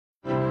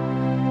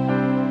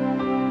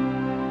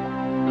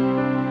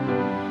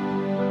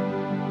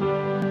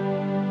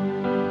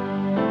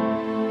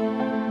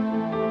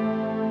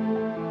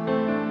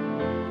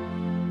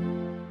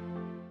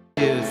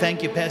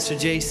Thank you, Pastor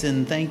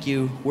Jason. Thank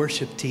you,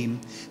 worship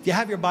team. If you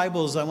have your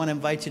Bibles, I want to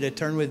invite you to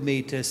turn with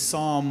me to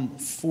Psalm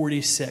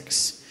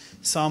 46.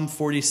 Psalm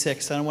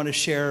 46. I want to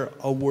share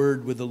a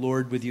word with the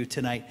Lord with you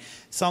tonight.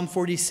 Psalm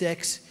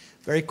 46,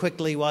 very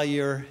quickly while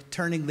you're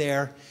turning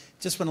there,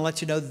 just want to let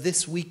you know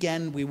this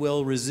weekend we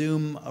will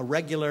resume a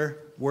regular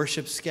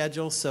worship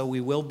schedule. So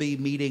we will be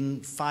meeting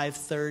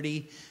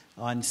 5:30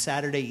 on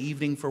Saturday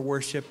evening for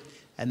worship,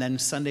 and then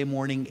Sunday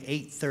morning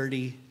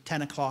 8:30,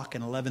 10 o'clock,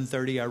 and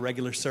 11:30 our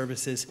regular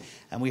services.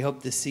 And we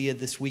hope to see you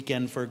this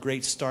weekend for a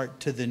great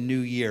start to the new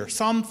year.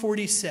 Psalm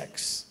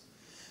 46,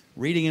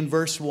 reading in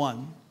verse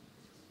 1.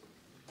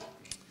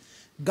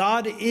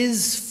 God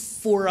is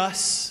for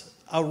us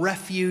a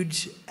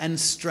refuge and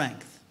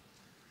strength,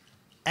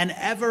 an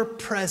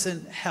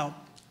ever-present help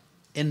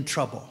in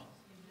trouble.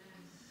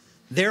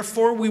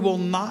 Therefore we will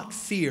not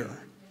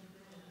fear,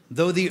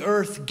 though the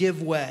earth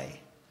give way,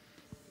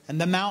 and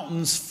the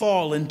mountains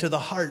fall into the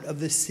heart of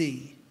the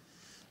sea,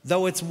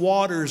 though its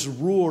waters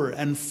roar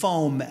and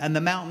foam, and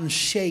the mountains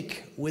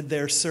shake with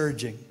their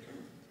surging.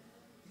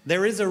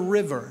 There is a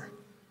river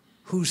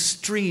whose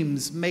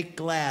streams make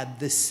glad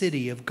the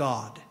city of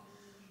God,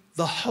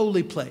 the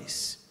holy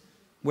place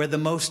where the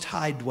Most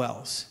High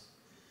dwells.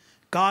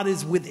 God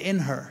is within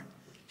her.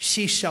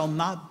 She shall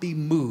not be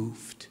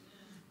moved.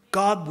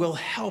 God will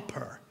help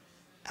her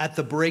at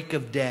the break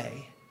of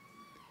day.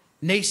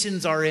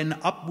 Nations are in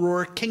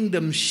uproar,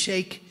 kingdoms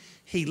shake.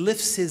 He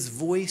lifts his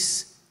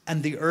voice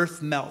and the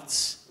earth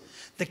melts.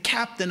 The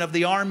captain of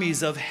the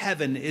armies of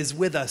heaven is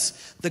with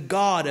us. The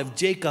God of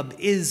Jacob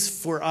is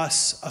for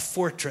us a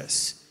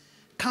fortress.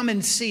 Come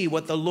and see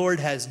what the Lord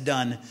has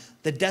done,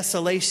 the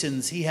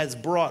desolations he has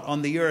brought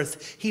on the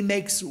earth. He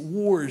makes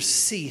wars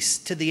cease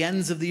to the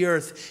ends of the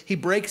earth. He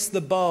breaks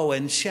the bow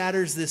and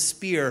shatters the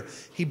spear.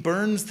 He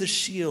burns the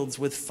shields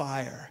with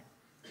fire.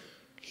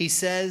 He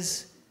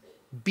says,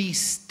 "Be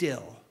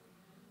still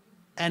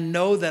and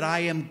know that I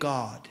am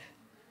God.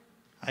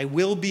 I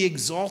will be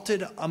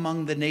exalted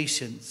among the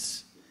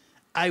nations.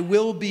 I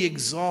will be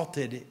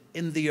exalted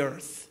in the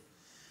earth.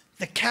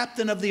 The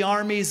captain of the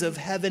armies of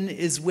heaven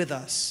is with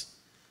us.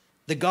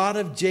 The God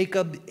of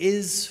Jacob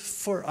is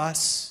for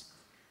us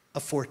a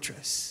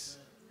fortress."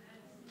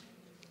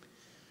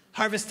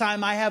 Harvest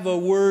time, I have a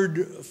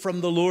word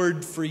from the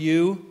Lord for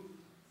you.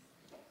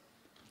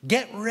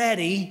 Get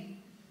ready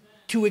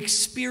to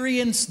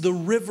experience the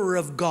river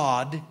of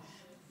God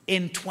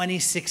in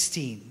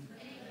 2016.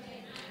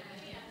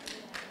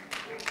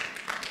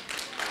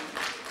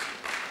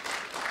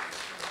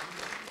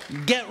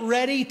 Get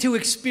ready to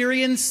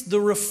experience the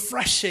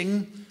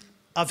refreshing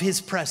of his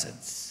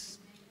presence.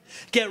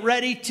 Get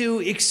ready to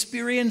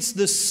experience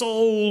the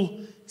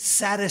soul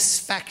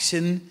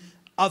satisfaction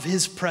of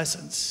his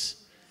presence.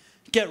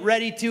 Get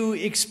ready to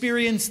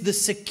experience the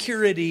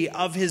security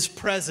of his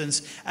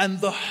presence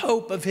and the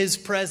hope of his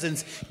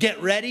presence.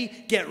 Get ready,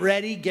 get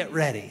ready, get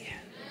ready.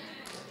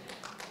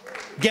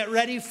 Get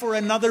ready for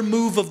another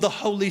move of the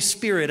Holy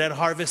Spirit at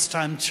Harvest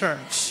Time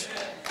Church.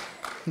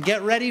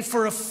 Get ready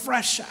for a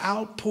fresh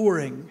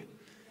outpouring.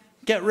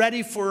 Get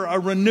ready for a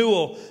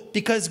renewal,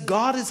 because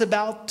God is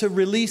about to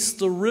release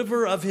the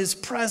river of his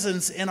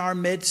presence in our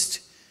midst,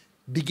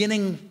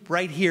 beginning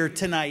right here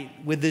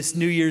tonight with this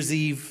New Year's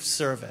Eve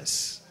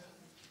service.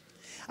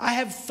 I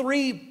have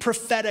 3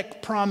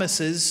 prophetic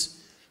promises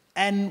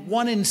and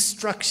 1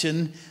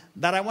 instruction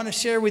that I want to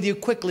share with you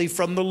quickly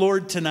from the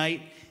Lord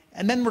tonight,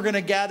 and then we're going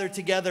to gather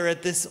together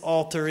at this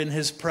altar in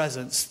his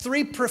presence.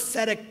 3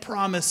 prophetic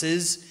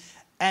promises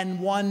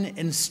and 1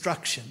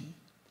 instruction.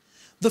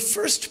 The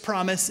first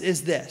promise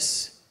is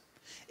this: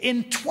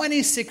 in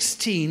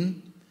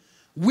 2016,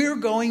 we're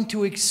going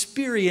to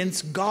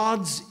experience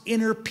God's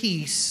inner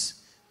peace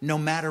no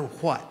matter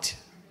what.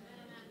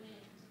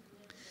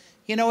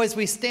 You know, as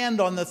we stand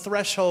on the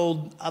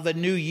threshold of a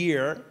new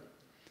year,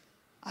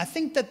 I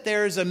think that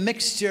there's a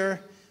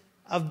mixture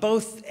of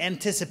both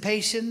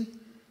anticipation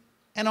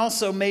and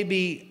also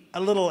maybe a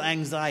little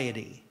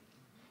anxiety.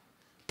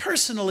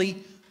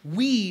 Personally,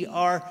 we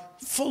are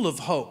full of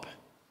hope.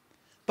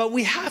 But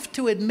we have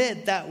to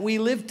admit that we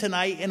live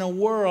tonight in a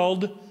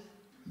world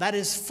that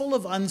is full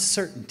of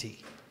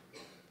uncertainty.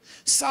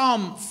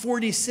 Psalm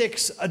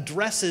 46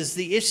 addresses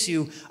the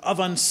issue of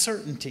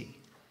uncertainty.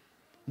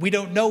 We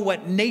don't know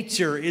what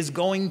nature is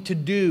going to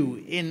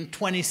do in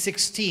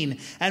 2016,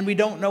 and we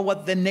don't know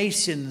what the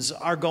nations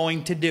are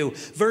going to do.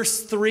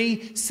 Verse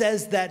 3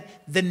 says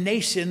that the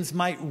nations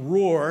might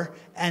roar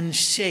and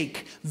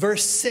shake.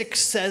 Verse 6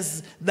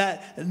 says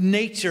that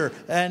nature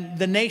and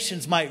the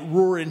nations might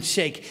roar and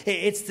shake.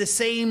 It's the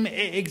same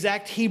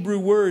exact Hebrew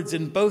words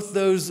in both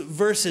those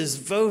verses.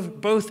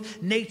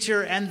 Both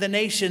nature and the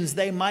nations,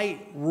 they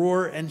might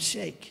roar and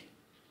shake.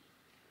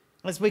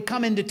 As we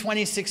come into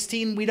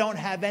 2016, we don't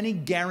have any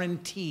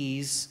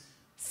guarantees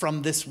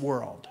from this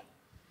world.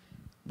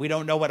 We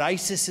don't know what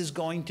ISIS is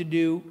going to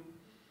do.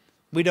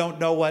 We don't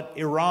know what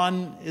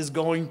Iran is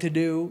going to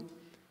do.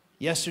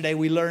 Yesterday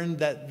we learned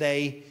that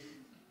they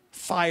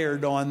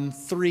fired on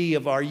 3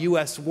 of our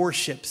U.S.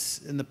 warships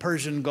in the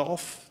Persian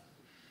Gulf.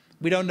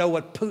 We don't know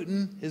what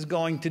Putin is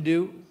going to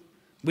do.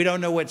 We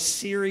don't know what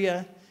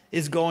Syria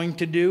is going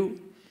to do.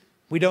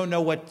 We don't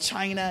know what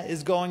China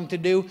is going to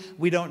do.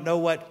 We don't know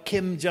what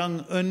Kim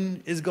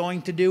Jong-un is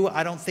going to do.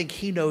 I don't think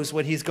he knows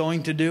what he's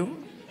going to do.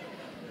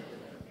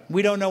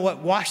 We don't know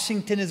what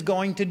Washington is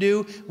going to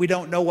do. We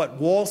don't know what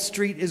Wall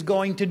Street is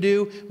going to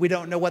do. We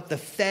don't know what the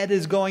Fed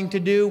is going to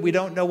do. We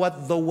don't know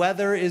what the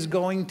weather is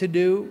going to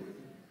do.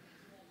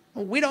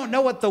 We don't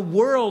know what the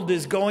world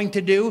is going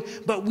to do,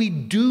 but we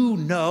do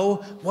know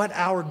what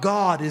our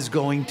God is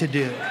going to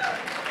do.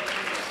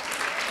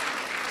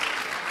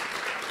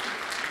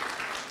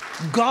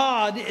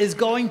 God is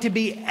going to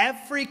be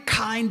every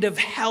kind of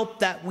help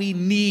that we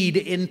need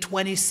in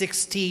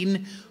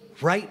 2016,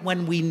 right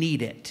when we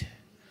need it.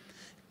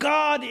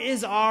 God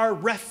is our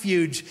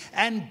refuge,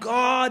 and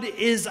God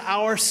is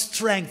our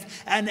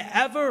strength, and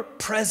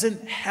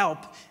ever-present help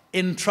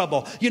in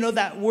trouble. You know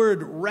that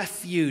word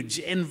refuge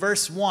in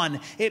verse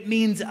 1, it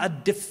means a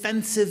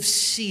defensive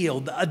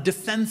shield, a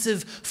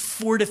defensive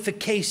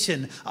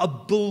fortification, a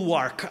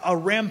bulwark, a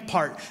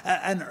rampart,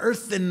 an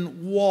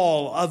earthen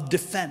wall of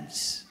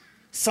defense.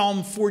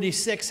 Psalm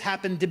 46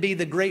 happened to be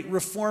the great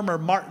reformer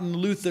Martin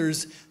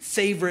Luther's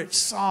favorite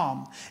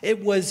psalm.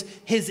 It was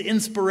his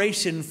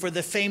inspiration for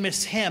the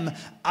famous hymn,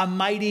 "A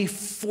mighty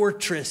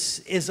fortress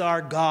is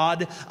our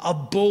God, a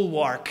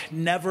bulwark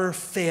never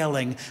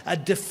failing, a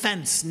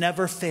defense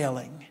never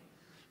failing."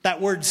 That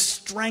word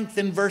strength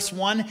in verse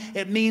 1,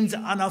 it means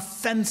an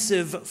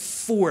offensive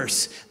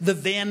force, the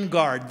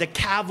vanguard, the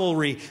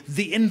cavalry,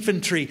 the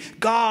infantry.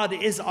 God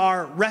is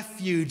our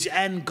refuge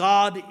and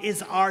God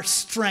is our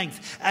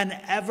strength, an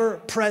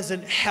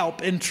ever-present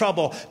help in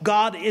trouble.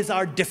 God is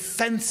our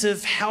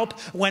defensive help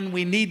when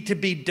we need to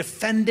be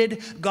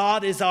defended.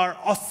 God is our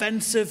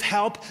offensive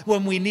help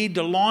when we need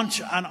to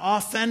launch an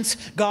offense.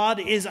 God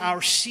is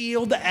our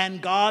shield and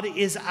God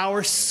is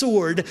our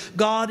sword.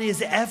 God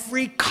is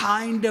every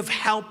kind of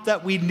help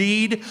that we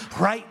need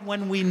right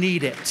when we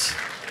need it.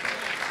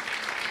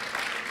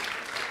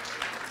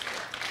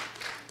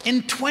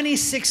 In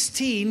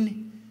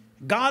 2016,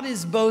 God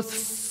is both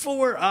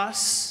for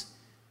us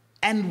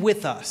and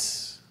with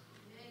us.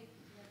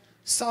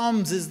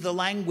 Psalms is the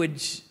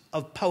language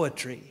of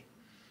poetry.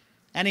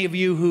 Any of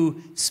you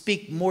who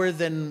speak more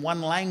than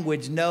one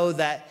language know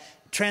that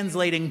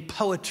translating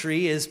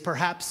poetry is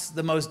perhaps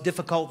the most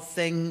difficult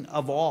thing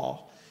of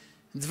all.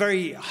 It's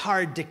very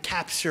hard to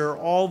capture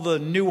all the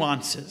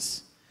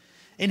nuances.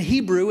 In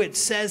Hebrew, it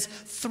says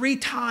 3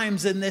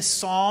 times in this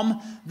psalm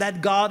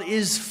that God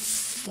is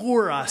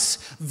for us.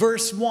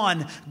 Verse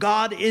 1,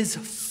 God is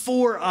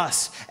for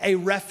us, a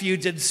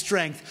refuge and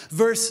strength.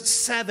 Verse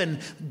 7,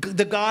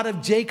 the God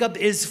of Jacob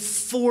is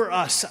for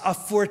us, a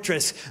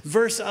fortress.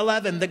 Verse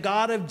 11, the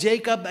God of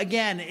Jacob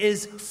again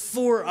is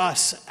for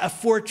us, a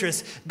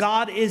fortress.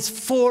 God is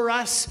for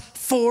us,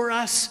 for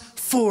us,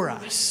 for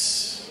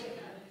us.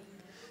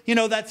 You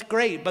know, that's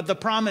great, but the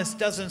promise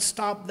doesn't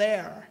stop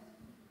there.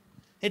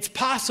 It's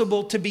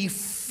possible to be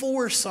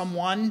for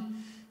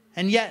someone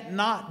and yet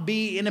not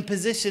be in a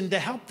position to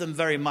help them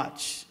very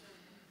much.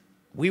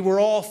 We were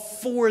all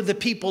for the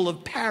people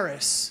of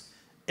Paris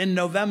in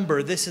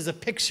November. This is a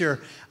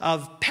picture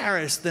of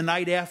Paris the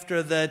night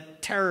after the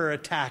terror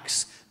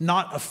attacks.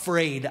 Not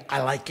afraid.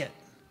 I like it.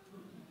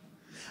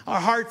 Our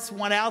hearts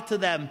went out to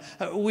them.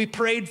 We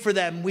prayed for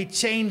them. We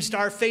changed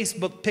our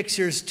Facebook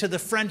pictures to the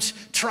French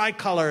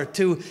tricolor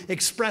to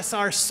express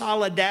our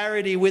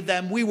solidarity with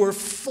them. We were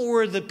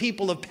for the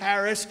people of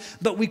Paris,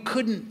 but we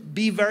couldn't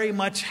be very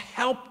much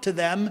help to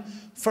them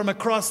from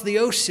across the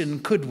ocean,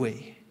 could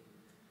we?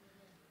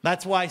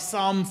 That's why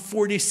Psalm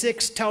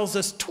 46 tells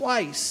us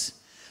twice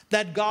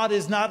that God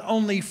is not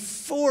only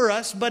for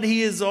us, but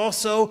he is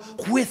also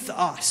with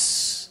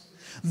us.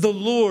 The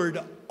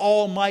Lord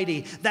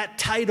Almighty. That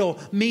title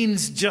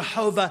means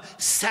Jehovah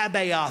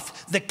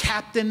Sabaoth, the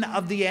captain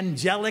of the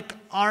angelic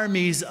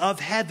armies of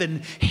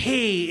heaven.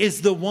 He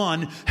is the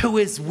one who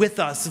is with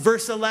us.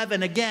 Verse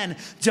 11 again,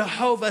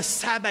 Jehovah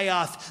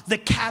Sabaoth, the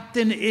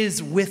captain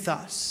is with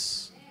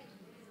us.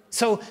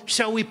 So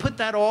shall we put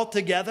that all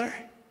together?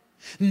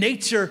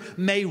 Nature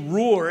may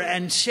roar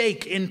and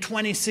shake in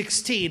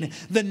 2016.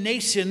 The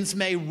nations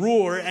may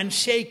roar and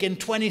shake in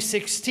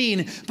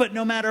 2016. But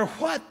no matter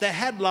what the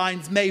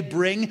headlines may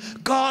bring,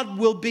 God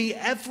will be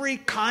every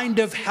kind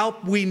of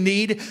help we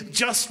need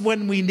just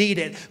when we need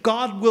it.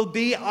 God will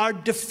be our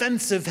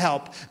defensive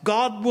help.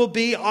 God will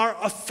be our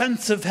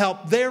offensive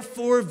help.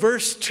 Therefore,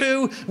 verse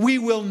 2, we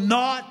will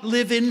not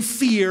live in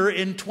fear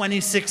in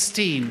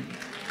 2016.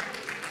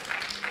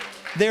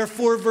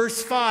 Therefore,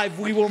 verse 5,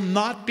 we will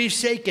not be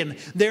shaken.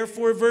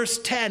 Therefore, verse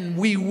 10,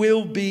 we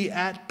will be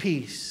at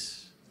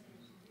peace.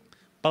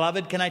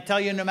 Beloved, can I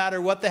tell you, no matter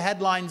what the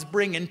headlines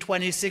bring in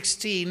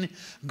 2016,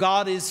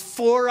 God is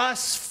for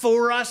us,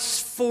 for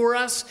us, for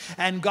us,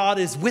 and God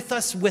is with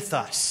us, with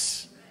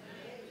us.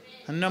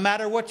 And no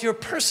matter what your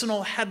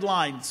personal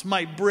headlines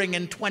might bring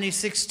in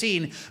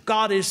 2016,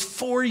 God is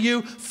for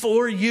you,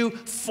 for you,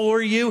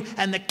 for you,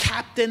 and the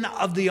captain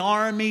of the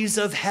armies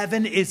of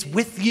heaven is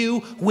with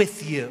you,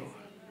 with you.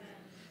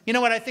 You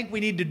know what? I think we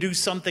need to do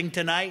something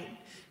tonight,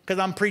 because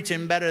I'm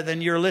preaching better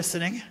than you're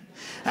listening.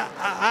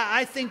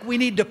 I think we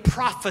need to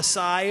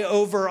prophesy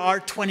over our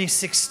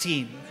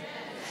 2016.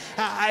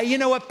 You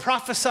know what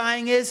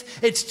prophesying is?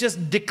 It's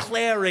just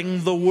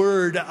declaring the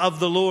word of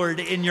the Lord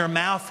in your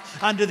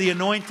mouth under the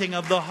anointing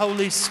of the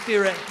Holy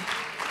Spirit.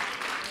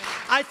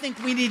 I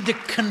think we need to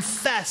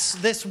confess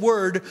this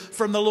word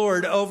from the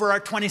Lord over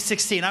our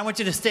 2016. I want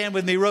you to stand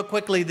with me real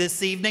quickly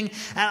this evening,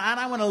 and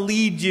I want to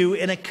lead you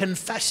in a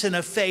confession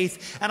of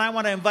faith, and I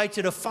want to invite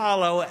you to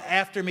follow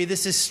after me.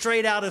 This is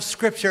straight out of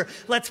Scripture.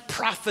 Let's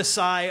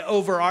prophesy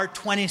over our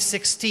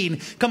 2016.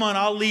 Come on,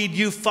 I'll lead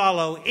you,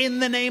 follow. In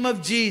the name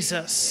of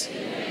Jesus,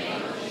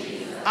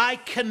 I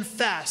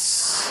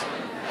confess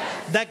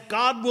that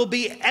God will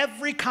be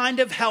every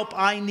kind of help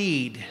I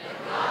need.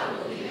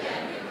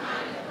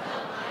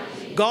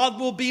 God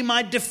will be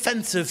my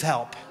defensive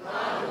help.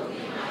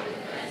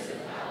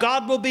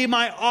 God will be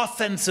my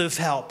offensive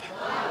help.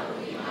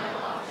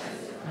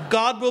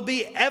 God will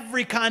be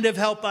every kind of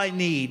help I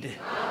need.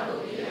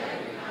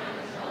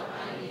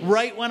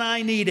 Right when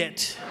I need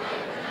it.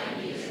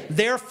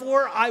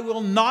 Therefore, I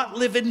will not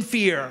live in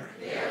fear.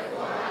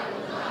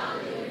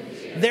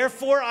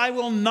 Therefore, I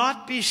will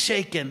not be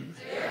shaken.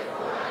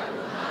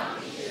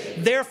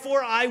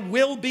 Therefore, I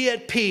will be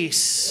at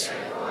peace.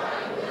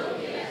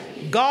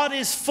 God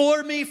is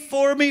for me,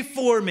 for me,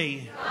 for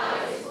me.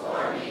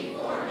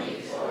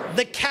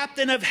 The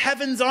captain of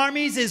heaven's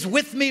armies is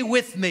with me,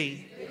 with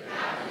me.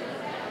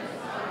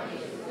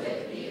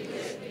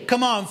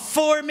 Come on,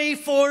 for me,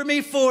 for me,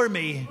 for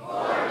me.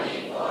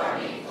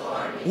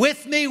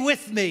 With me,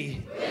 with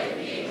me.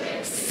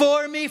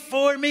 For me,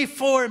 for me,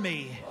 for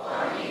me.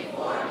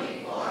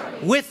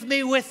 With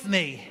me, with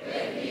me.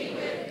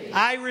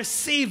 I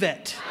receive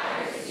it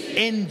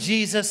in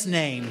Jesus'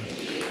 name.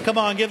 Come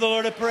on, give the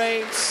Lord a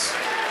praise.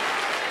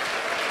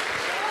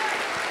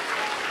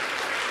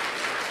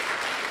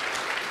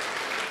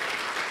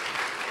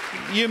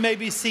 You may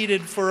be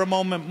seated for a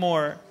moment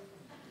more.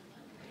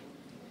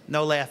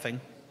 No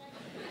laughing.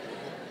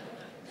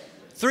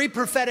 3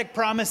 prophetic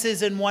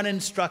promises and 1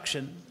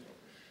 instruction.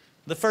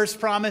 The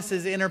first promise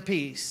is inner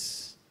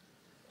peace.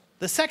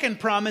 The second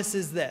promise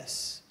is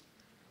this.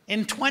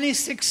 In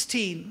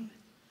 2016,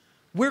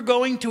 we're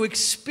going to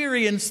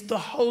experience the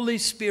Holy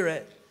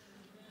Spirit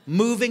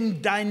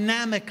moving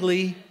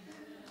dynamically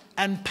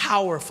and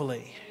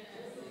powerfully.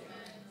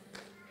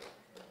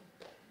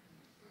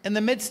 In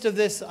the midst of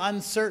this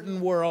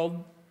uncertain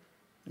world,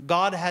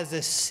 God has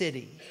a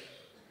city.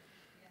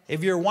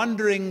 If you're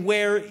wondering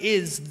where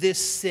is this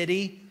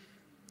city,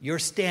 you're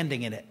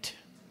standing in it.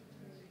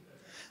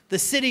 The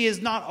city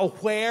is not a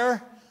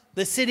where,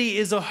 the city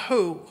is a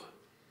who.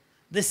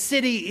 The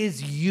city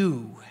is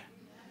you.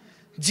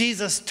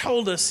 Jesus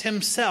told us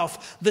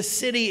himself, the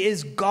city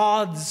is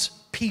God's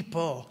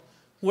people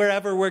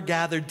wherever we're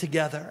gathered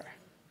together.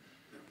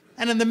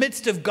 And in the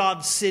midst of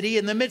God's city,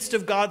 in the midst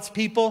of God's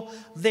people,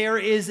 there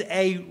is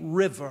a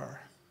river.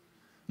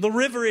 The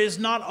river is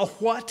not a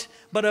what,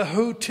 but a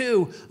who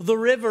too. The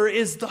river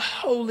is the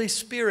Holy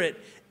Spirit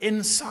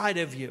inside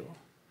of you.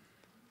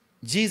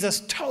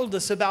 Jesus told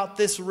us about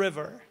this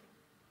river.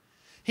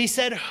 He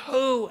said,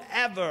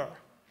 whoever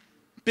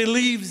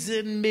believes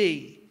in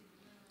me,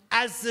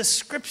 as the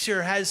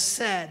scripture has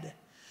said,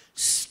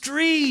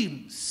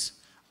 streams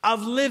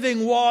of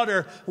living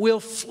water will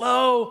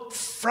flow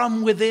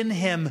from within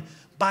him.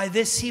 By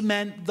this he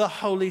meant the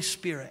Holy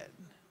Spirit.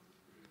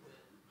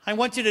 I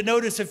want you to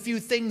notice a few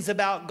things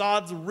about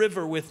God's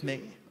river with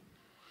me.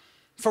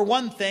 For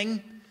one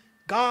thing,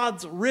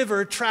 God's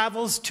river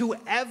travels to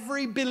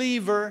every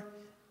believer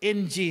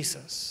in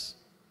Jesus.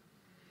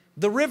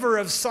 The river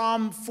of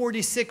Psalm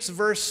 46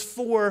 verse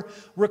 4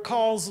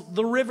 recalls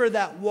the river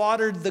that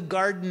watered the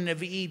Garden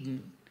of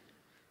Eden.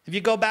 If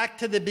you go back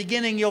to the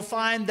beginning, you'll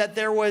find that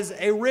there was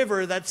a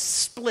river that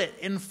split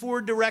in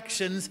 4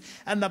 directions,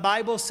 and the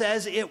Bible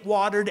says it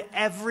watered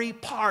every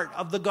part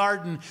of the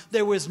garden.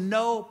 There was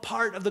no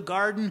part of the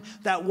garden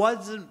that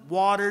wasn't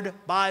watered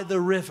by the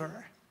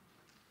river.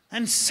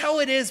 And so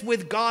it is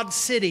with God's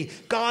city,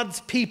 God's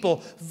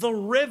people. The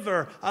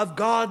river of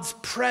God's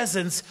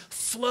presence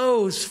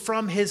flows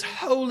from his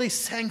holy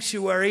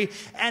sanctuary,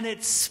 and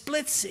it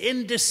splits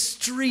into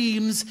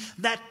streams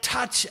that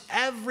touch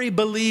every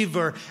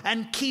believer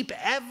and keep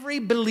every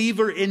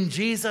believer in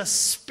Jesus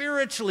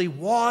spiritually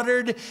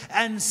watered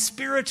and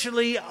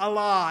spiritually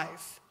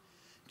alive.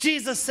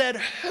 Jesus said,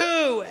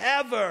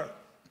 whoever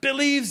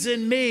believes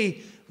in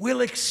me will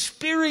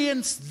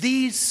experience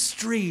these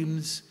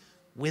streams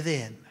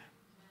within.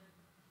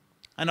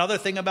 Another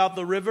thing about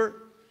the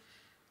river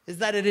is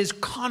that it is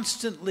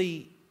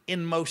constantly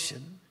in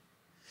motion.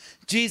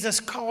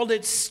 Jesus called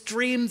it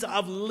streams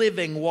of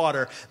living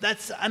water.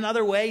 That's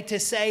another way to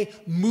say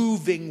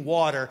moving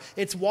water.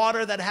 It's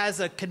water that has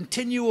a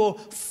continual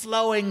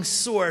flowing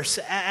source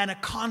and a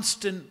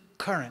constant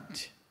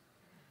current.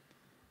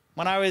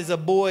 When I was a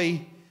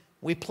boy,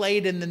 we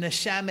played in the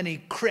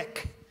Neshaminy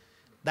Creek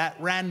that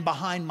ran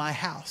behind my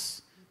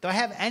house. Do I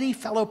have any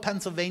fellow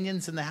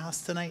Pennsylvanians in the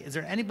house tonight? Is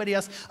there anybody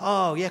else?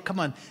 Oh, yeah, come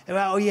on.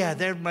 Oh, yeah,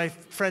 they're my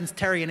friends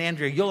Terry and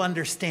Andrea. You'll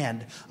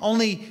understand.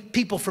 Only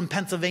people from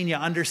Pennsylvania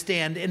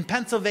understand. In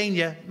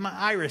Pennsylvania,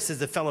 Iris is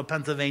a fellow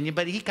Pennsylvanian,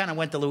 but he kind of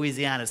went to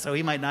Louisiana, so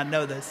he might not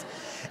know this.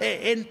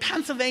 In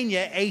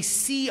Pennsylvania, a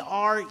C-R-E-E-K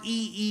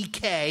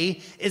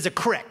is a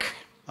crick,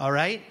 all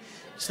right?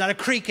 It's not a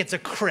creek, it's a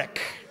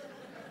crick.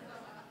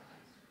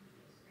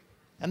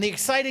 And the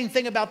exciting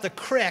thing about the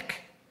crick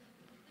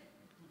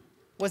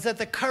was that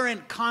the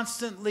current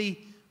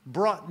constantly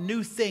brought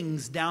new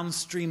things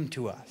downstream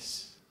to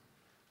us.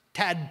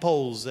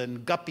 Tadpoles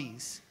and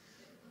guppies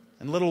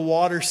and little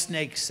water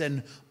snakes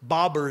and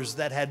bobbers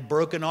that had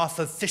broken off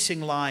of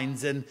fishing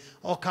lines and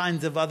all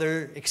kinds of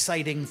other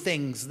exciting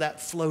things that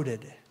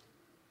floated.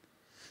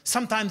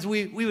 Sometimes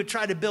we would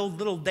try to build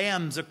little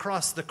dams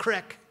across the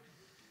creek,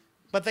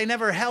 but they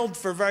never held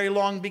for very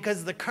long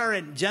because the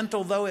current,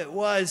 gentle though it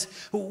was,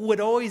 would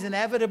always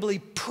inevitably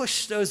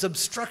push those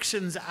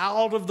obstructions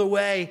out of the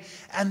way,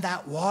 and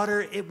that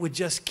water, it would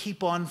just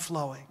keep on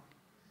flowing.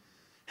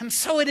 And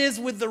so it is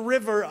with the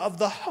river of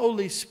the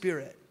Holy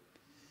Spirit.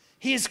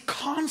 He is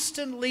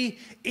constantly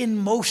in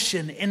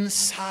motion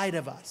inside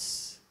of us.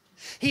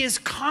 He is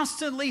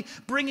constantly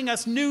bringing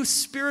us new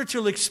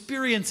spiritual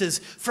experiences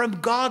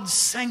from God's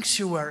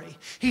sanctuary.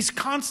 He's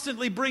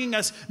constantly bringing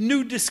us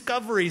new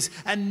discoveries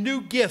and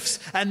new gifts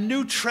and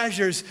new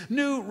treasures,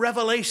 new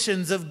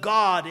revelations of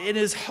God in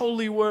His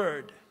holy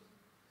word.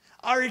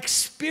 Our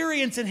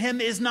experience in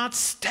Him is not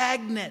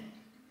stagnant.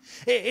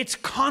 It's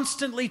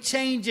constantly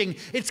changing.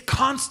 It's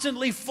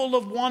constantly full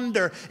of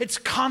wonder. It's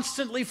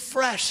constantly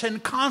fresh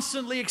and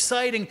constantly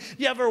exciting.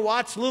 You ever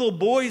watch little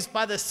boys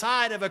by the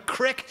side of a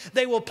creek?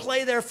 They will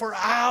play there for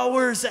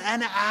hours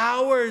and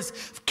hours,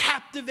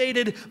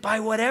 captivated by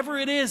whatever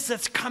it is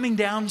that's coming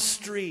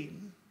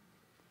downstream.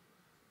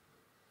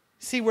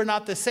 See, we're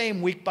not the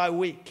same week by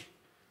week.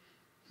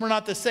 We're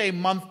not the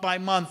same month by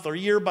month or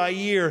year by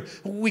year.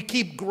 We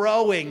keep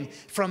growing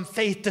from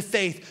faith to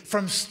faith,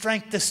 from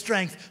strength to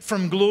strength,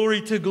 from glory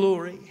to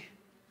glory.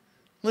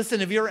 Listen,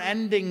 if you're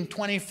ending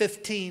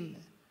 2015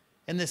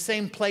 in the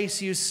same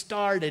place you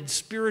started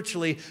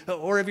spiritually,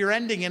 or if you're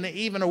ending in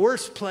even a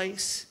worse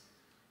place,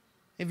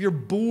 if you're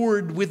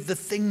bored with the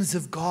things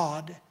of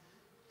God,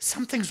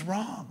 something's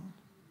wrong.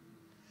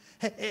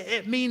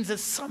 It means that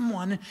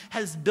someone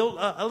has built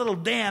a little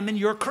dam in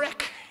your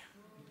creek.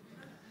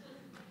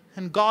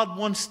 And God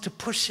wants to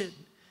push it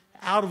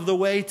out of the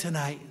way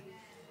tonight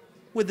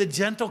with the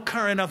gentle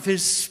current of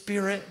His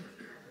Spirit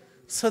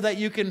so that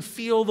you can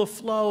feel the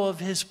flow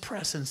of His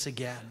presence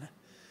again.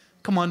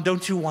 Come on,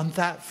 don't you want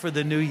that for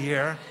the new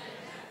year?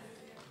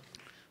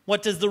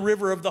 What does the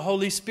river of the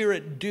Holy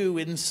Spirit do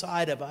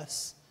inside of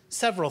us?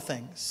 Several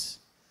things.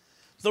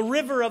 The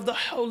river of the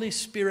Holy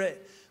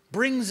Spirit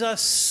brings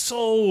us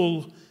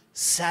soul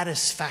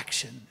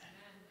satisfaction.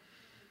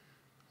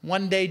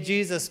 One day,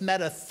 Jesus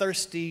met a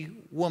thirsty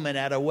woman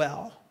at a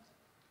well.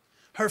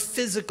 Her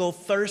physical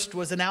thirst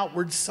was an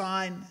outward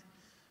sign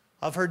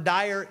of her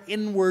dire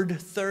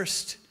inward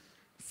thirst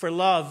for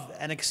love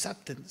and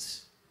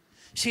acceptance.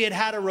 She had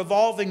had a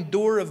revolving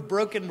door of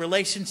broken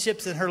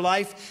relationships in her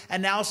life,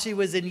 and now she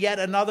was in yet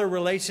another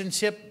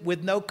relationship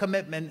with no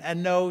commitment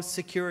and no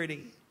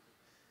security.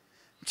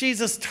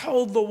 Jesus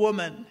told the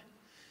woman,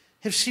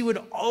 if she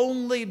would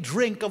only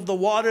drink of the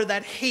water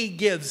that He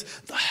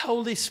gives, the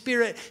Holy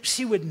Spirit,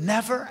 she would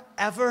never,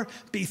 ever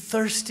be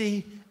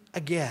thirsty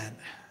again.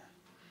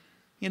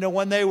 You know,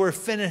 when they were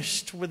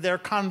finished with their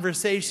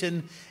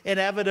conversation,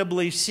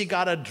 inevitably she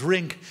got a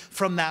drink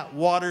from that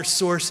water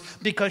source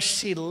because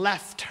she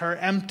left her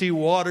empty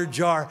water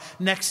jar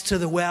next to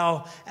the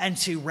well and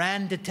she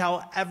ran to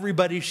tell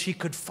everybody she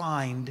could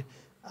find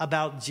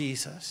about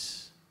Jesus.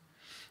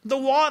 The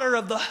water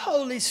of the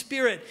Holy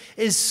Spirit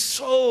is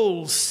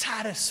soul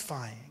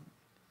satisfying.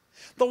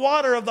 The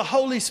water of the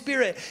Holy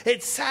Spirit,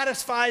 it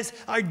satisfies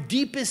our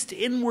deepest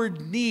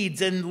inward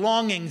needs and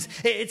longings.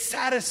 It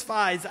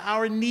satisfies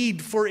our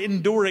need for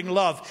enduring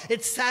love.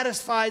 It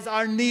satisfies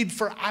our need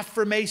for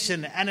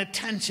affirmation and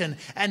attention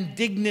and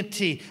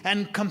dignity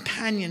and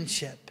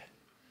companionship.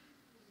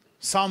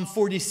 Psalm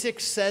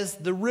 46 says,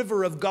 the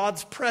river of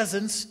God's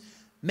presence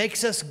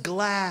makes us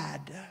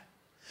glad.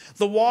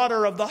 The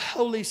water of the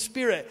Holy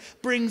Spirit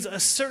brings a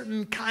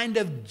certain kind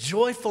of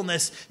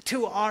joyfulness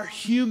to our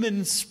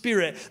human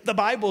spirit. The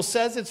Bible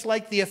says it's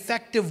like the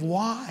effect of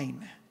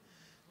wine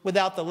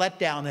without the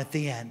letdown at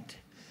the end.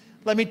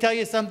 Let me tell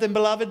you something,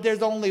 beloved.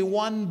 There's only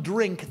one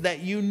drink that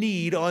you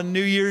need on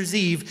New Year's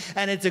Eve,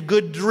 and it's a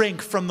good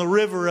drink from the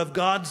river of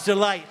God's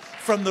delight,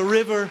 from the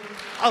river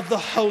of the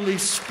Holy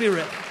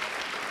Spirit.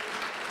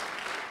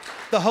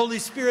 The Holy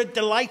Spirit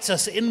delights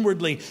us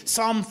inwardly.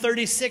 Psalm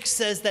 36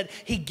 says that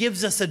He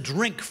gives us a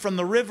drink from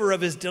the river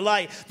of His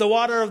delight. The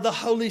water of the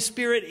Holy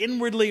Spirit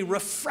inwardly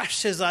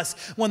refreshes us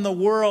when the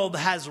world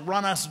has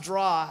run us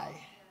dry.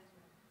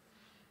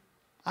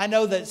 I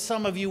know that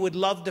some of you would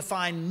love to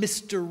find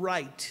Mr.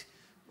 Right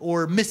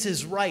or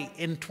Mrs. Right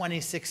in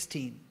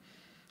 2016.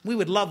 We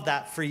would love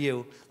that for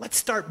you. Let's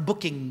start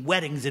booking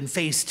weddings in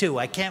phase 2.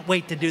 I can't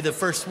wait to do the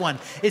first one.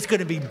 It's going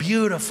to be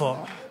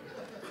beautiful.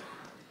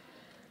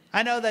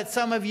 I know that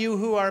some of you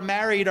who are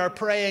married are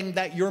praying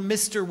that your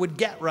Mr. would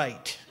get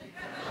right.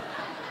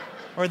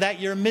 Or that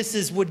your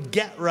Mrs. would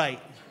get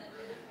right.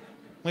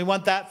 We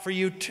want that for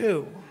you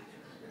too.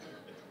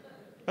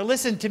 But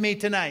listen to me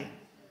tonight.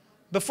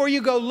 Before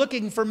you go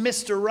looking for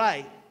Mr.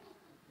 Right,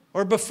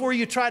 or before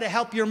you try to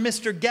help your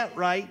Mr. get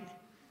right,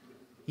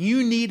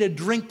 you need to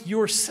drink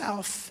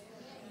yourself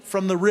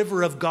from the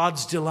river of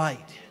God's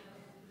delight.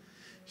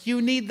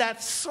 You need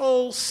that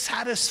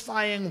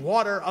soul-satisfying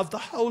water of the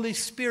Holy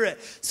Spirit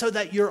so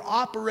that you're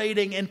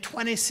operating in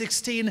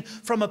 2016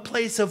 from a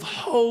place of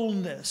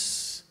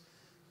wholeness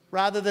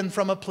rather than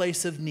from a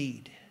place of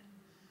need.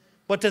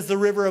 What does the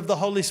river of the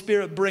Holy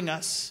Spirit bring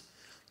us?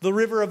 The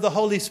river of the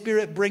Holy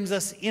Spirit brings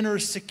us inner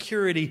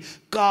security.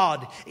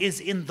 God is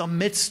in the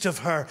midst of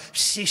her.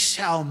 She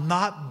shall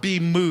not be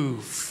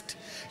moved.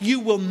 You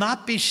will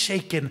not be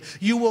shaken.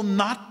 You will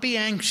not be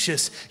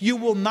anxious. You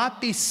will not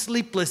be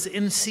sleepless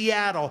in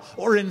Seattle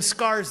or in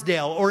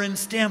Scarsdale or in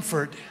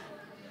Stamford.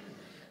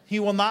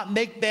 You will not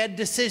make bad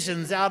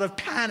decisions out of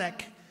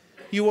panic.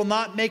 You will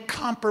not make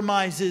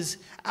compromises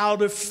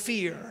out of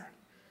fear.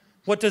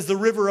 What does the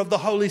river of the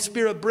Holy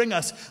Spirit bring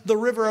us? The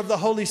river of the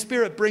Holy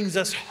Spirit brings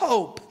us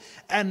hope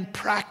and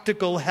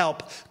practical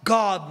help.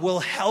 God will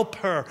help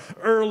her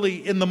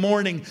early in the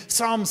morning.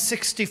 Psalm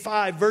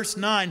 65 verse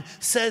 9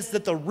 says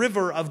that the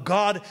river of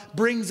God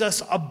brings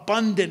us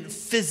abundant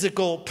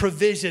physical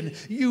provision.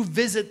 You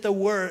visit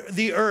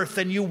the earth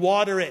and you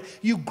water it.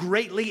 You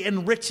greatly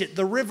enrich it.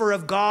 The river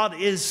of God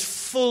is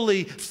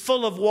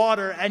full of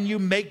water, and you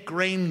make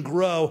grain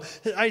grow.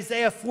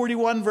 Isaiah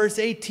 41 verse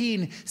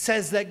 18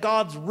 says that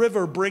God's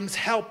river brings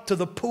help to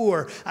the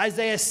poor.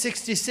 Isaiah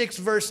 66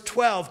 verse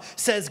 12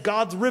 says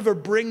God's river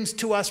brings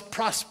to us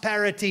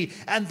prosperity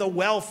and the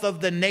wealth of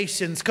the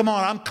nations. Come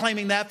on, I'm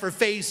claiming that for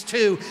phase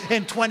 2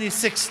 in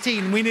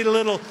 2016. We need a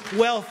little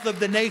wealth of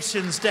the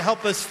nations to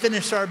help us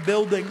finish our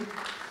building.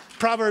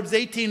 Proverbs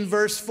 18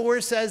 verse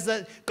 4 says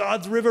that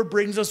God's river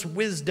brings us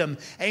wisdom.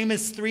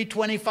 Amos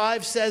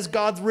 3:25 says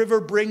God's river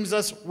brings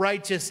us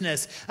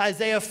righteousness.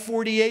 Isaiah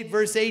 48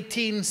 verse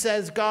 18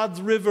 says God's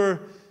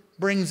river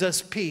brings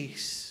us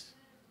peace.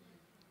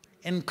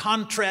 In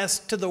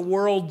contrast to the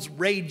world's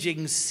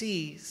raging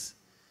seas,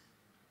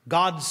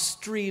 God's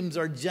streams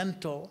are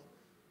gentle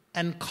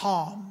and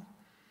calm.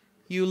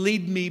 You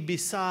lead me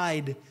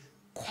beside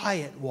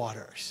quiet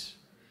waters.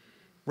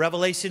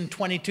 Revelation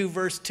 22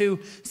 verse 2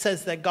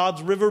 says that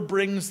God's river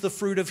brings the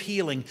fruit of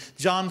healing.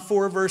 John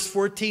 4 verse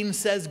 14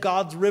 says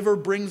God's river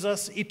brings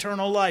us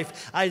eternal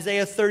life.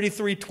 Isaiah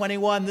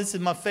 33:21, this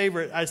is my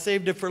favorite, I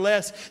saved it for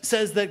last,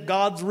 says that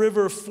God's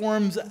river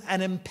forms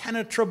an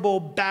impenetrable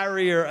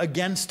barrier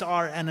against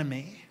our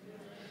enemy.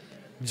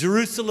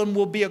 Jerusalem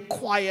will be a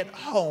quiet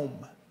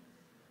home.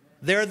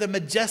 There the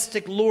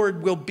majestic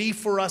Lord will be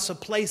for us a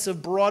place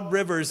of broad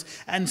rivers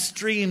and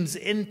streams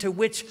into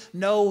which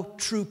no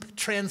troop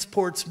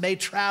transports may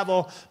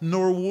travel,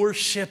 nor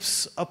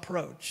warships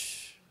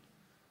approach.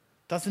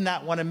 Doesn't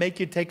that want to make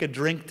you take a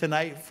drink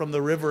tonight from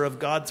the river of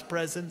God's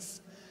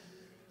presence?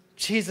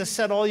 Jesus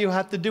said all you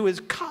have to do is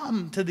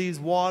come to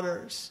these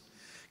waters.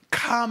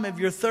 Come if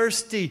you're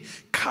thirsty.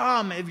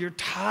 Come if you're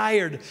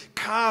tired.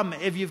 Come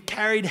if you've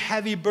carried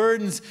heavy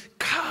burdens.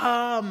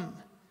 Come,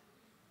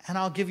 and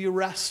I'll give you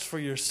rest for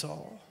your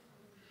soul.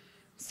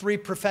 3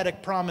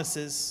 prophetic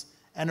promises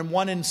and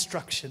 1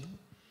 instruction.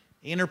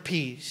 Inner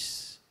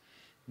peace.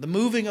 The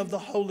moving of the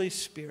Holy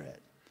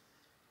Spirit.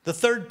 The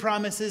 3rd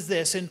promise is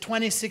this. In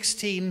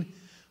 2016,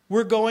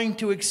 we're going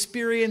to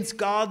experience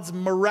God's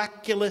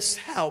miraculous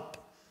help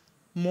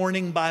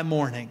morning by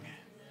morning.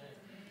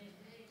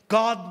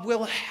 God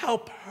will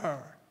help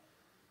her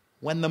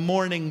when the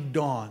morning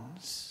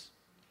dawns.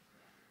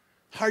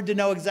 Hard to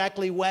know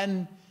exactly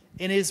when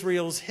in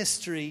Israel's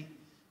history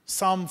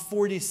Psalm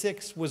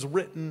 46 was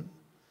written,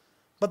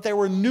 but there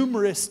were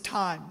numerous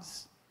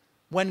times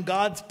when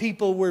God's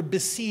people were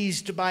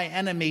besieged by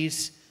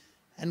enemies,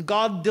 and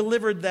God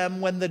delivered them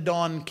when the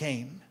dawn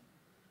came.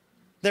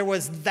 There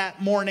was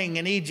that morning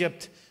in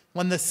Egypt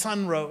when the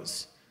sun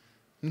rose,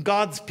 and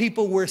God's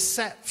people were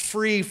set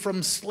free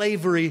from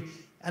slavery,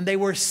 and they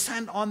were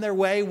sent on their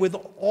way with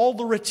all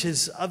the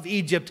riches of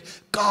Egypt.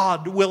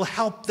 God will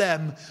help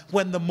them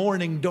when the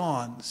morning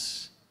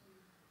dawns.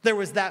 There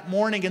was that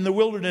morning in the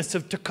wilderness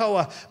of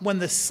Tekoa when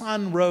the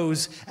sun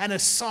rose and a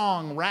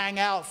song rang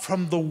out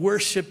from the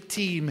worship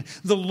team.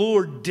 The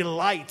Lord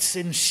delights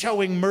in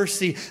showing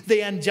mercy.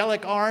 The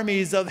angelic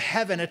armies of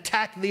heaven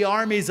attacked the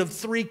armies of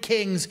 3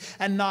 kings,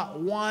 and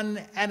not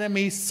one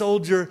enemy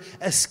soldier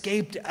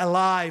escaped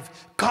alive.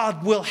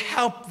 God will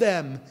help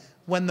them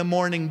when the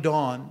morning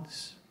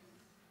dawns.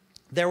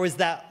 There was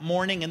that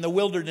morning in the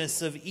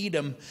wilderness of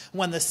Edom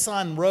when the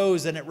sun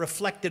rose and it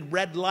reflected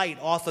red light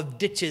off of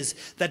ditches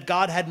that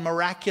God had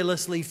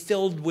miraculously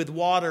filled with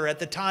water at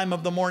the time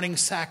of the morning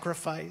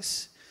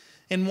sacrifice.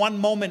 In one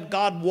moment,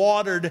 God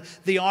watered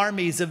the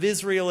armies of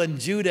Israel and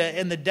Judah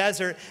in the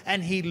desert,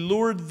 and he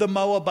lured the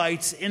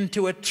Moabites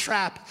into a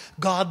trap.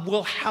 God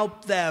will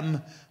help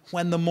them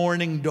when the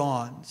morning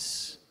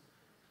dawns.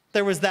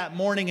 There was that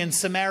morning in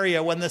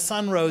Samaria when the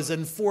sun rose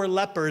and 4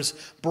 lepers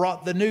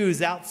brought the news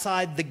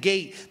outside the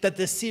gate that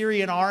the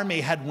Syrian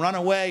army had run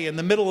away in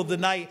the middle of the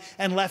night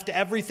and left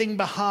everything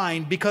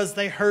behind because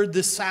they heard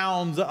the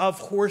sounds of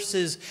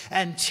horses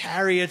and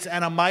chariots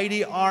and a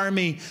mighty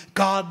army.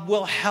 God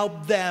will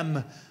help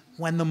them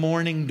when the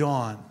morning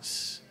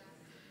dawns.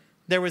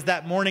 There was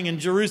that morning in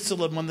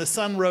Jerusalem when the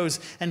sun rose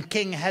and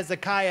King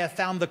Hezekiah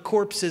found the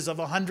corpses of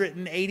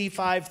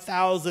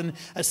 185,000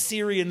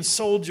 Assyrian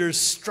soldiers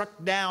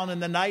struck down in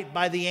the night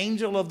by the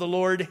angel of the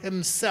Lord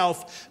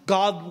himself.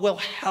 God will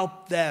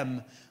help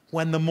them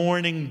when the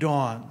morning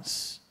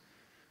dawns.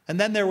 And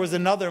then there was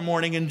another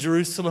morning in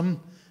Jerusalem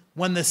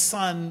when the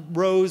sun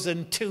rose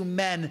and 2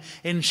 men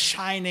in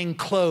shining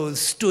clothes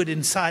stood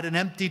inside an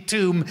empty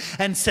tomb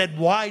and said,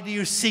 "Why do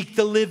you seek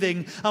the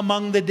living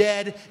among the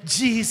dead?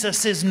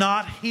 Jesus is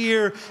not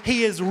here.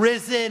 He is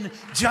risen,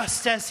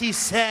 just as he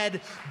said."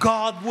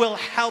 God will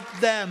help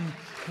them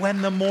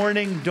when the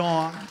morning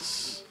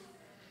dawns.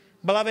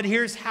 Beloved,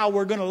 here's how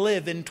we're going to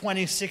live in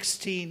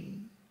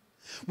 2016.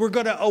 We're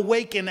going to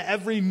awaken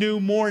every new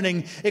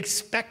morning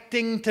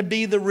expecting to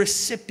be the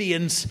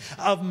recipients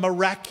of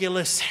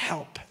miraculous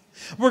help.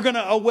 We're going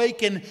to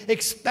awaken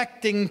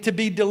expecting to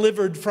be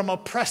delivered from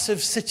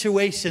oppressive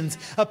situations,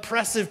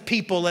 oppressive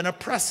people, and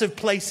oppressive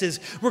places.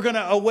 We're going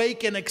to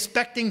awaken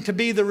expecting to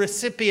be the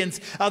recipients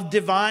of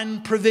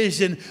divine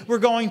provision. We're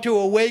going to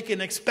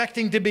awaken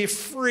expecting to be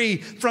free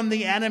from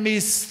the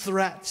enemy's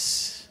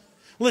threats.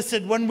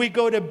 Listen, when we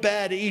go to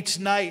bed each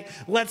night,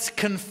 let's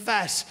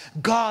confess,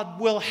 God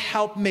will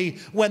help me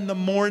when the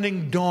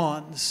morning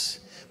dawns.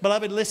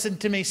 Beloved, listen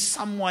to me.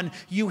 Someone,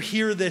 you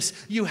hear this.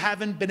 You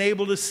haven't been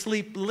able to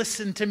sleep.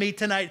 Listen to me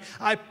tonight.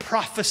 I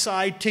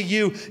prophesy to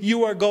you.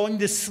 You are going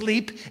to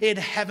sleep in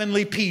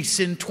heavenly peace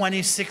in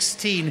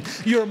 2016.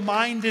 Your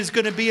mind is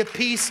going to be at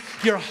peace.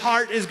 Your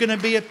heart is going to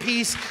be at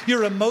peace.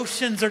 Your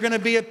emotions are going to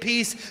be at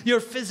peace. Your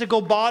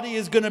physical body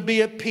is going to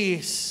be at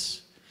peace.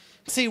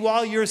 See,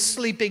 while you're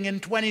sleeping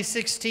in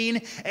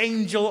 2016,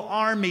 angel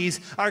armies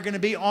are going to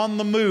be on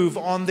the move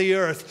on the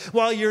earth.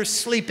 While you're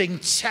sleeping,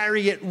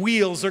 chariot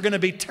wheels are going to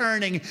be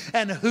turning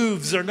and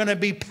hooves are going to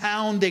be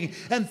pounding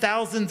and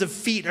thousands of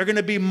feet are going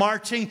to be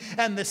marching,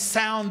 and the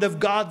sound of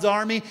God's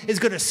army is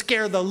going to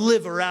scare the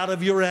liver out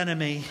of your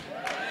enemy.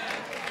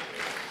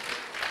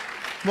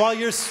 While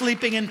you're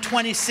sleeping in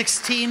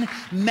 2016,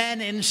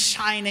 men in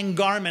shining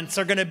garments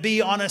are going to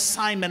be on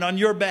assignment on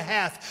your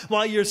behalf.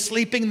 While you're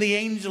sleeping, the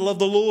angel of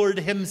the Lord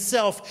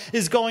himself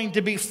is going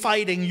to be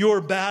fighting your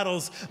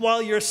battles.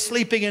 While you're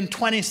sleeping in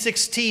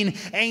 2016,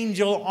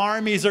 angel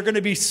armies are going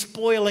to be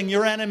spoiling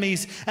your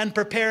enemies and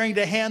preparing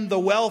to hand the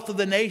wealth of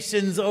the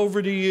nations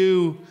over to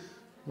you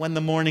when the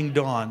morning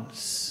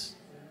dawns.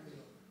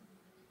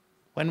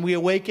 When we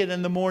awaken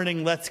in the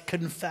morning, let's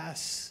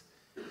confess,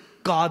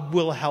 God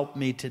will help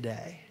me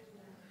today.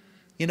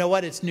 You know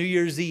what? It's New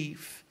Year's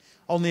Eve.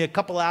 Only a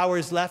couple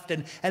hours left,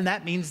 and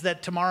that means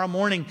that tomorrow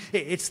morning,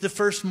 it's the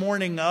first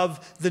morning of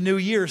the new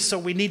year, so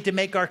we need to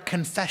make our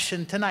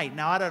confession tonight.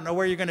 Now, I don't know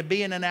where you're going to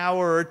be in an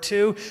hour or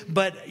two,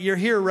 but you're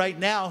here right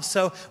now,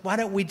 so why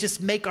don't we just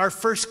make our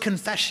first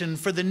confession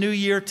for the new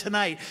year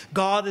tonight?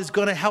 God is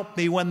going to help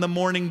me when the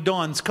morning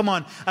dawns. Come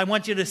on, I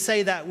want you to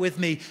say that with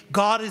me.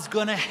 God is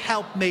going to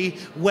help me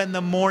when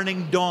the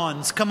morning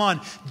dawns. Come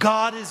on,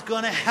 God is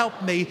going to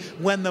help me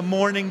when the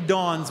morning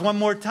dawns. One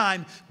more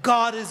time,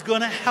 God is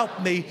going to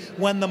help me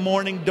when the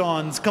morning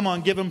dawns. Come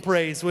on, give him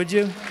praise, would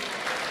you?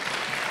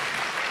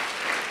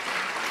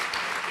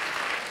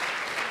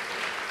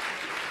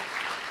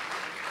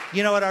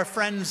 You know what? Our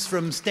friends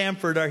from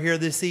Stanford are here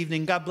this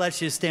evening. God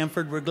bless you,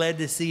 Stanford. We're glad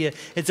to see you.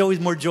 It's always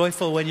more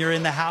joyful when you're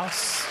in the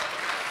house.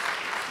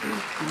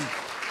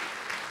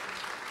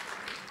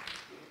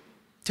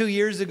 2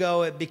 years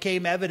ago, it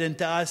became evident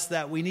to us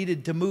that we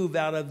needed to move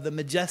out of the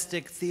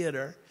Majestic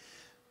Theater.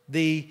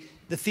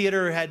 The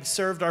theater had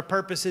served our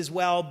purposes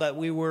well, but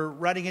we were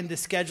running into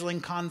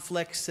scheduling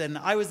conflicts. And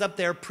I was up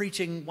there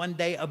preaching one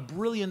day a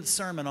brilliant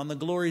sermon on the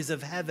glories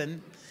of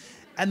heaven.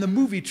 And the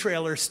movie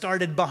trailer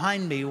started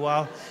behind me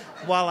while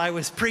I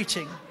was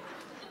preaching.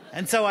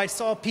 And so I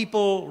saw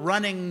people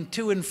running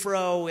to and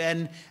fro.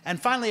 And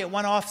finally it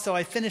went off, so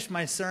I finished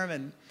my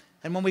sermon.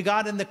 And when we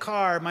got in the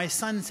car, my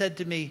son said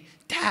to me,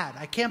 "Dad,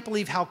 I can't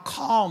believe how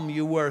calm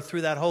you were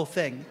through that whole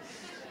thing."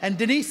 And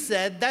Denise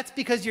said, "That's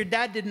because your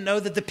dad didn't know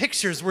that the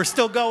pictures were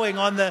still going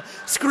on the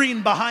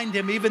screen behind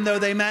him, even though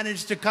they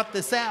managed to cut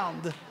the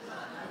sound."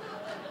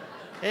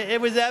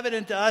 It was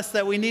evident to us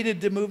that we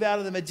needed to move out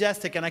of the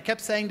Majestic. And I kept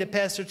saying to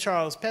Pastor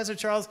Charles,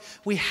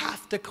 we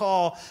have to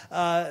call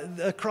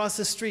across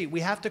the street. We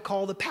have to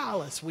call the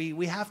Palace.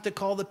 We have to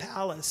call the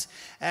Palace.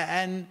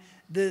 And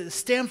the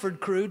Stanford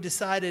crew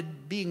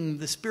decided, being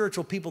the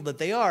spiritual people that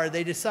they are,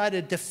 they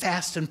decided to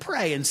fast and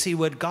pray and see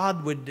what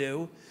God would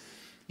do.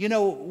 You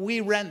know,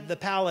 we rent the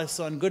Palace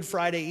on Good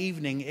Friday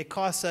evening. It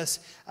costs us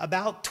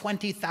about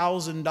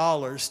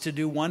 $20,000 to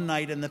do one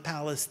night in the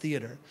Palace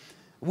Theater.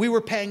 We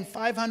were paying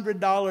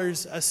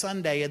 $500 a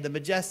Sunday at the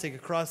Majestic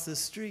across the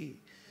street.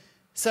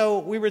 So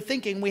we were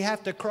thinking we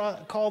have to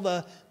call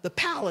the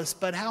Palace,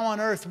 but how on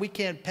earth we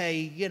can't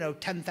pay,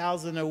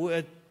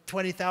 $10,000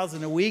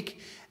 $20,000 a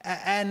week.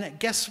 And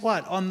guess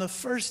what? On the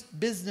first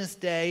business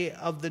day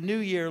of the new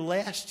year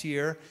last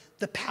year,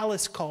 the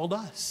Palace called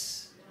us.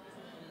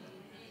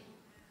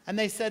 And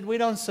they said, we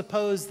don't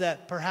suppose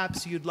that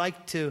perhaps you'd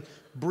like to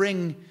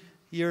bring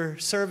your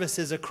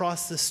services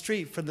across the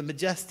street from the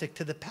Majestic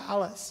to the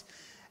Palace.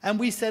 And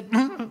we said,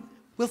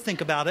 we'll think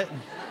about it.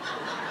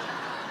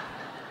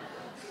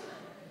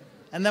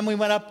 And then we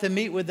went up to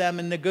meet with them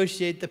and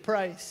negotiate the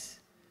price,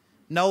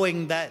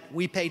 knowing that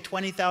we pay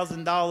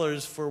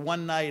 $20,000 for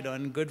one night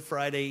on Good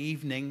Friday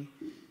evening.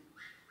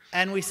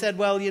 And we said,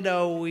 well,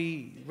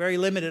 we very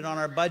limited on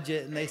our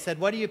budget. And they said,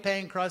 what are you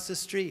paying across the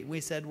street?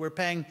 We said, we're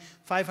paying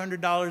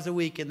 $500 a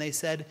week. And they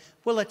said,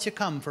 we'll let you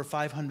come for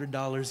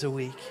 $500 a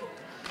week.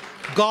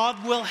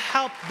 God will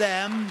help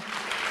them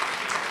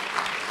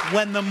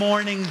when the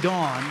morning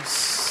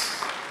dawns.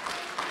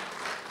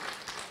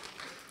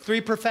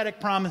 3 prophetic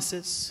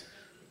promises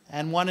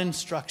and 1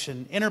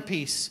 instruction. Inner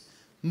peace,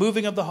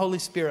 moving of the Holy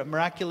Spirit,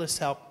 miraculous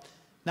help.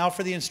 Now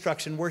for the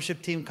instruction.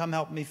 Worship team, come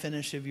help me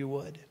finish if you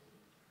would.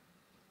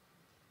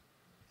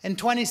 In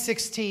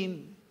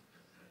 2016,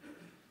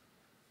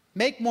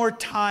 make more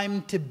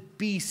time to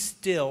be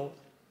still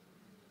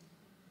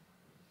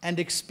and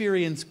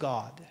experience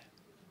God.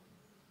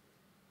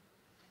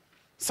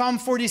 Psalm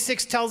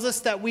 46 tells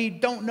us that we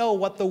don't know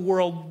what the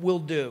world will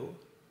do,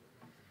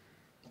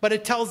 but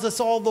it tells us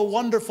all the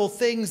wonderful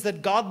things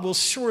that God will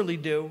surely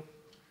do.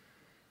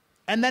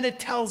 And then it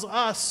tells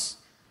us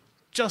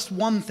just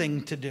one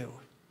thing to do.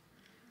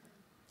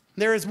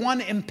 There is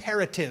one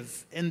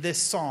imperative in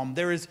this psalm.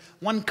 There is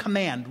one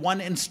command, one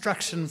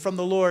instruction from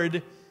the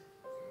Lord.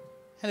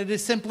 And it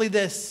is simply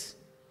this: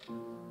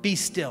 be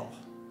still.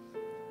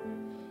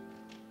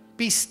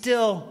 Be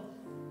still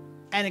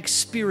and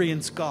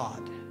experience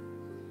God.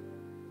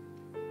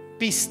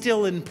 Be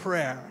still in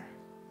prayer.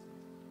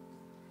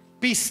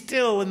 Be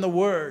still in the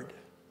Word.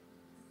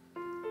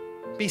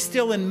 Be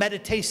still in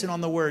meditation on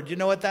the Word. You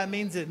know what that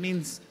means? It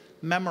means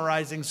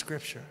memorizing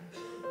Scripture.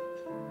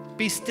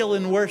 Be still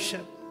in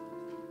worship.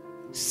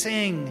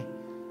 Sing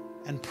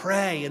and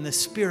pray in the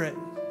Spirit.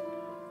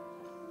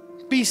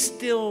 Be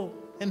still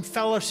in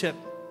fellowship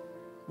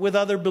with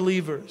other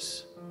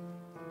believers.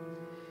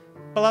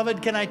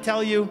 Beloved, can I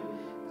tell you,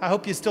 I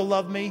hope you still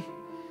love me.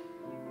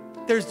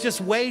 There's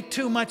just way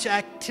too much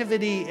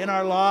activity in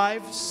our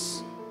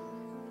lives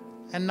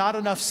and not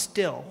enough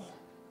still.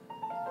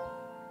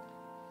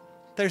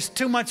 There's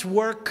too much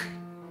work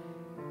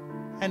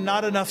and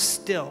not enough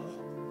still.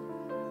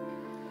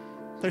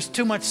 There's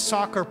too much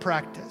soccer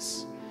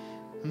practice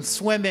and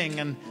swimming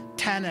and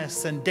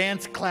tennis and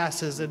dance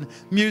classes and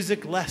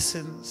music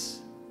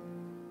lessons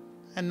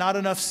and not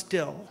enough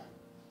still.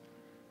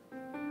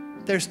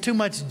 There's too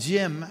much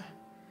gym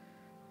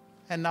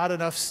and not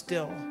enough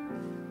still.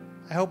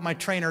 I hope my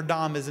trainer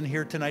Dom isn't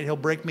here tonight. He'll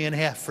break me in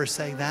half for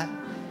saying that.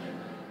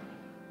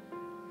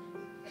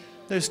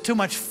 There's too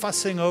much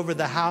fussing over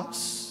the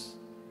house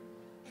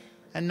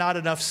and not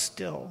enough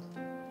still.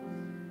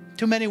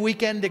 Too many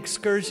weekend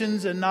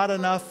excursions and not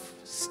enough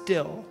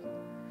still.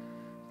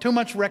 Too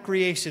much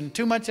recreation,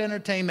 too much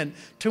entertainment,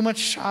 too much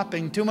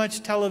shopping, too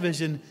much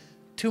television,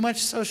 too much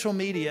social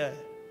media,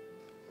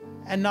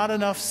 and not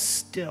enough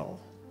still.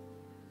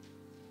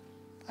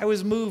 I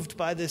was moved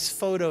by this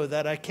photo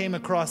that I came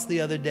across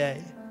the other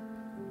day.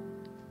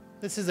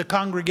 This is a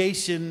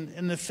congregation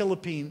in the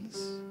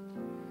Philippines.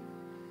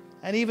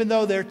 And even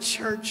though their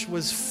church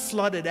was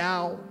flooded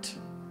out,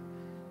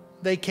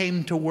 they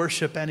came to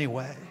worship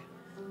anyway.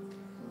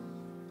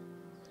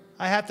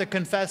 I have to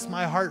confess,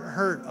 my heart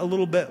hurt a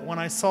little bit when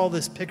I saw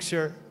this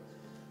picture,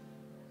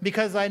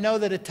 because I know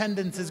that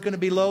attendance is going to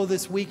be low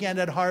this weekend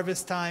at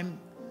harvest time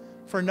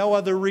for no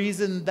other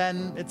reason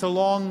than it's a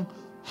long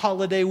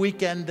holiday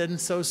weekend, and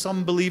so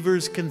some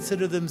believers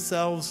consider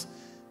themselves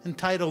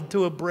entitled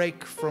to a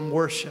break from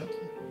worship.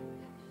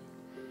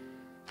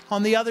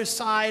 On the other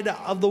side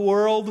of the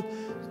world,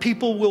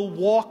 people will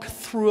walk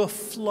through a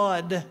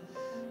flood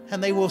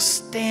and they will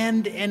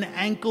stand in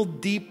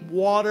ankle-deep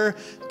water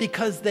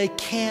because they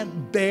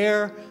can't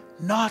bear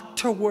not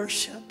to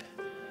worship.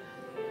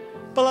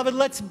 Beloved,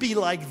 let's be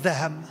like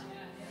them.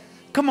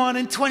 Come on,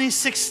 in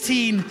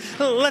 2016,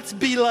 let's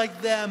be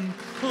like them.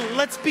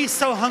 Let's be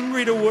so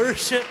hungry to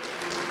worship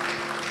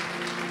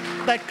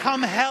that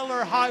come hell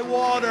or high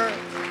water,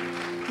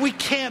 we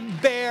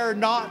can't bear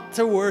not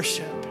to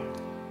worship.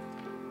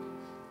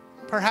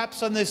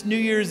 Perhaps on this New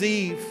Year's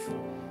Eve,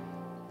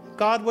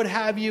 God would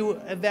have you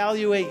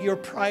evaluate your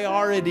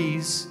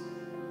priorities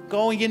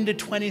going into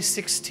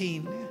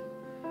 2016.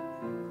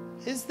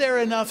 Is there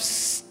enough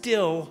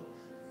still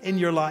in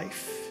your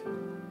life?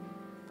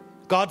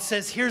 God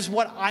says, here's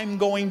what I'm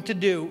going to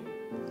do.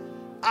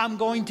 I'm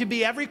going to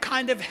be every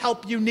kind of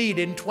help you need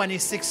in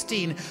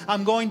 2016.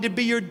 I'm going to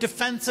be your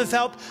defensive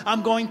help.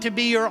 I'm going to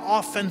be your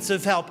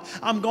offensive help.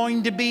 I'm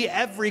going to be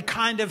every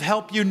kind of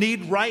help you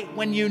need right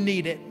when you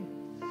need it.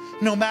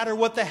 No matter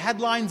what the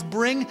headlines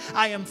bring,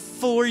 I am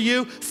for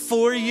you,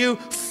 for you,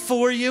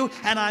 for you,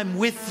 and I'm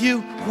with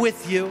you,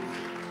 with you.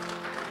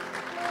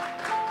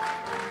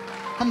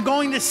 I'm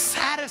going to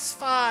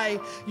satisfy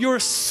your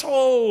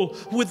soul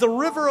with the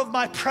river of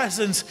my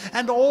presence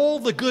and all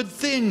the good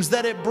things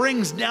that it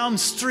brings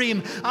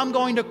downstream. I'm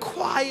going to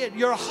quiet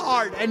your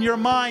heart and your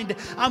mind.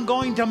 I'm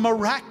going to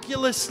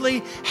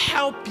miraculously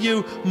help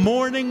you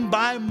morning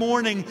by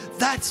morning.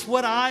 That's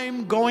what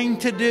I'm going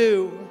to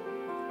do.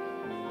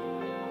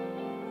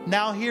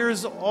 Now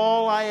here's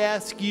all I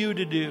ask you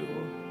to do.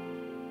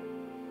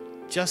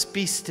 Just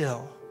be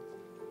still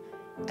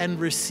and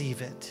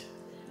receive it.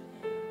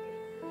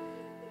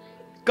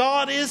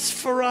 God is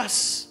for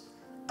us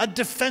a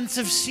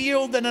defensive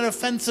shield and an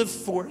offensive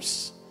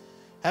force.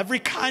 Every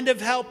kind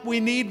of help we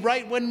need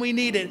right when we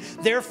need it.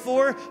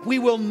 Therefore, we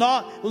will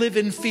not live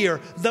in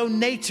fear, though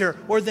nature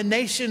or the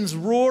nations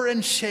roar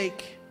and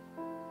shake.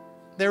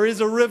 There is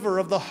a river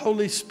of the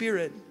Holy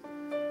Spirit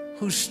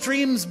whose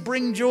streams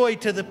bring joy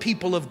to the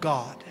people of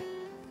God.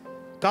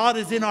 God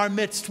is in our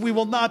midst. We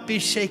will not be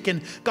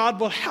shaken. God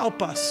will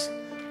help us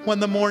when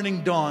the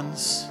morning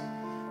dawns.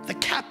 The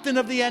captain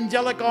of the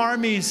angelic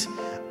armies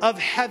of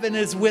heaven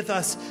is with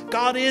us.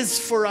 God is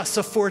for us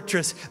a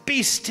fortress.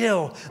 Be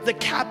still. The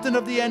captain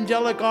of the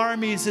angelic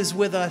armies is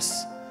with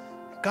us.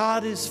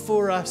 God is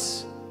for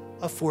us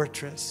a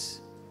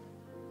fortress.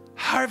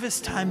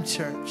 Harvest Time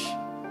Church,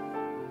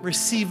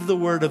 receive the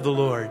word of the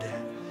Lord.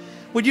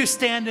 Would you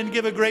stand and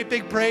give a great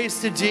big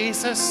praise to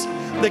Jesus,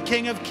 the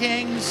King of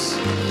Kings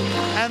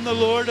and the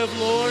Lord of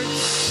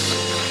Lords?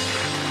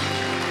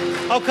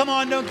 Oh, come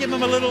on, don't give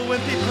him a little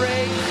wimpy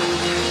praise.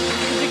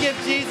 Would you give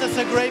Jesus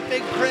a great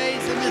big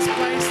praise in this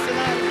place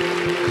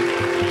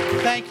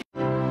tonight? Thank you.